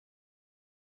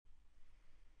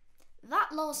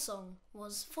That last song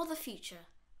was For the Future,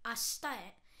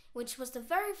 Astae, which was the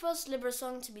very first Libera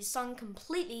song to be sung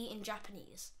completely in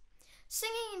Japanese.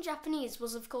 Singing in Japanese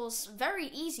was of course very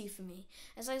easy for me,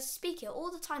 as I speak it all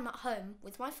the time at home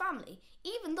with my family,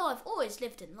 even though I've always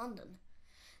lived in London.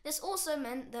 This also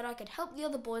meant that I could help the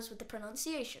other boys with the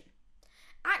pronunciation.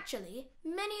 Actually,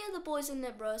 many of the boys in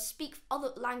Libera speak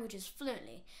other languages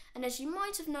fluently, and as you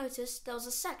might have noticed, there was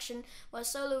a section where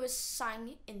soloists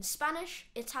sang in Spanish,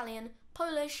 Italian,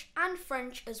 Polish and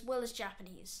French as well as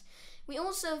Japanese. We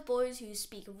also have boys who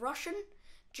speak Russian,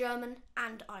 German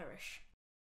and Irish.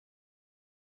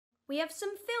 We have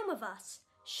some film of us,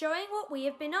 showing what we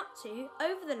have been up to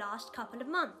over the last couple of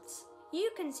months.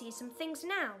 You can see some things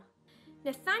now.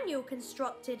 Nathaniel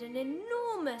constructed an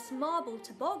enormous marble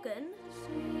toboggan.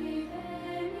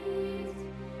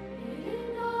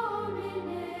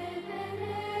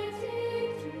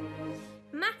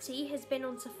 Matty has been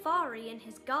on safari in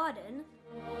his garden.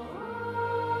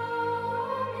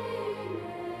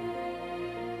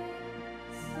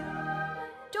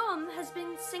 Dom has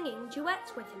been singing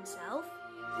duets with himself.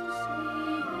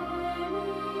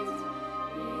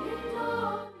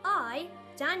 I,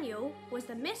 Daniel, was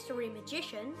the mystery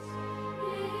magician.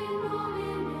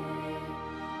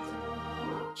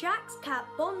 Jack's cat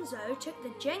Bonzo took the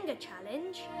Jenga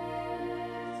challenge.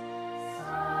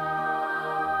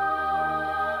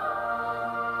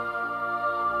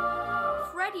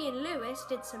 Freddie and Lewis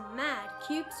did some mad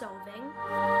cube solving.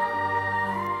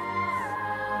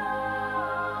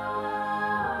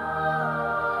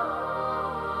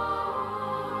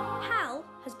 Hal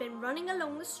has been running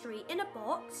along the street in a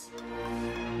box.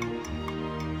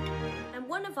 And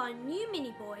one of our new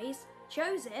mini boys,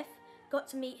 Joseph, got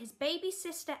to meet his baby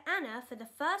sister Anna for the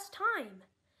first time.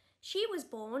 She was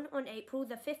born on April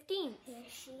the 15th. Here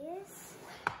she is.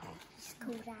 She's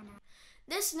called Anna.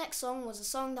 This next song was a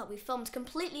song that we filmed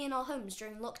completely in our homes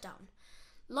during lockdown.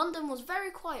 London was very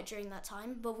quiet during that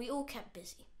time, but we all kept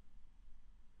busy.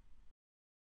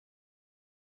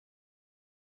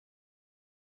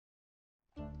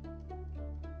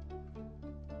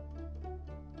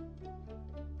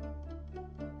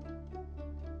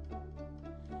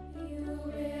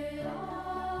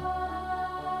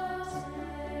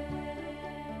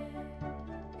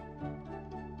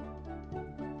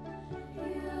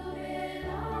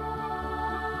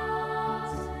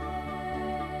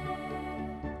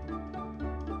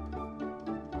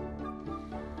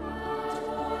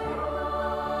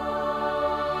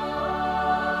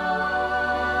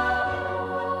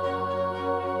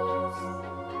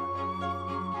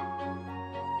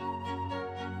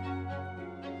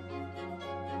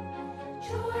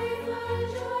 Fill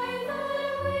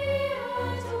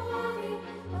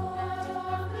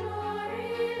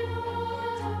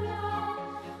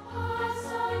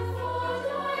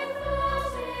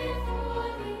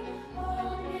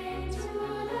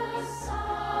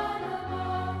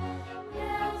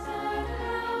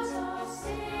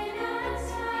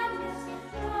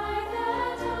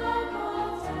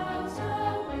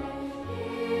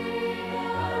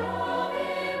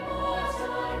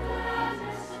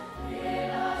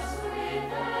us with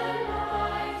the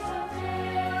light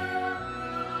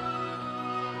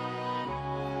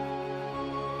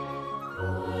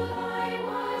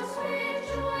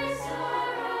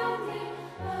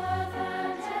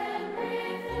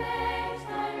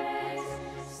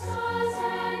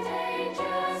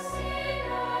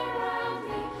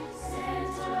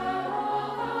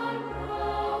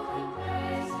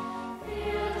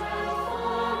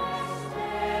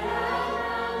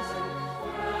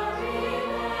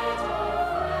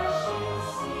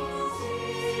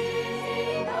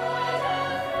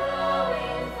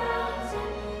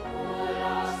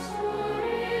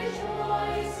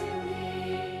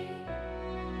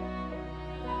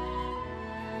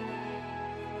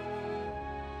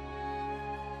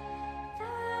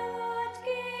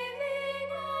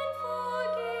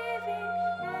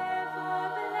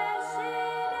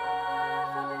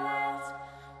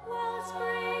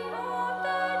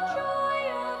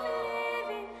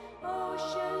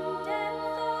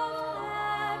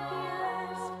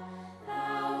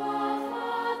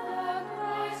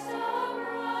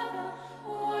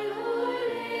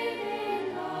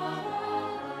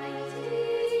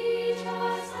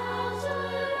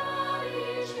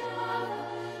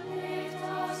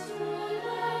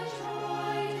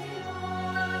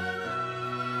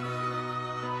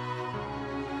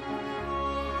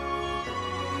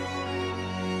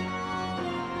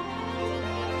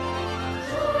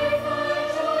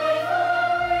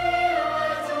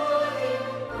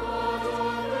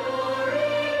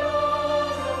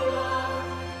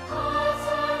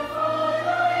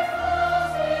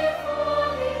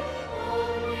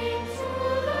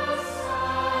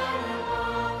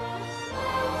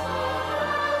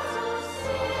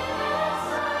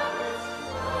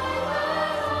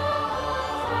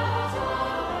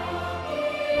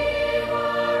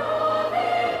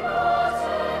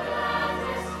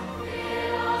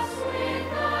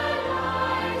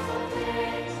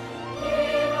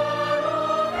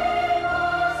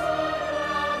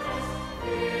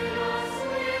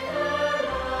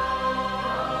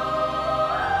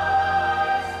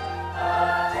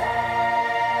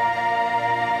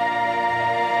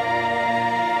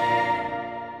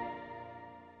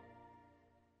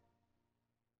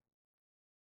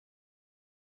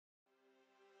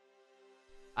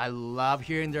I love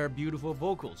hearing their beautiful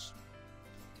vocals.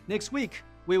 Next week,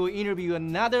 we will interview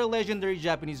another legendary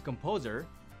Japanese composer.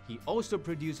 He also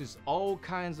produces all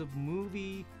kinds of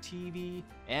movie, TV,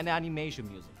 and animation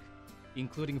music,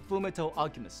 including Fullmetal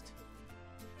Alchemist.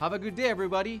 Have a good day,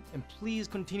 everybody, and please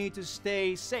continue to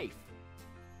stay safe.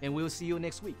 And we'll see you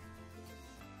next week.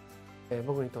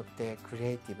 僕にとってクリ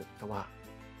エイティブとは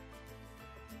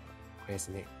これです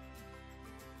ね。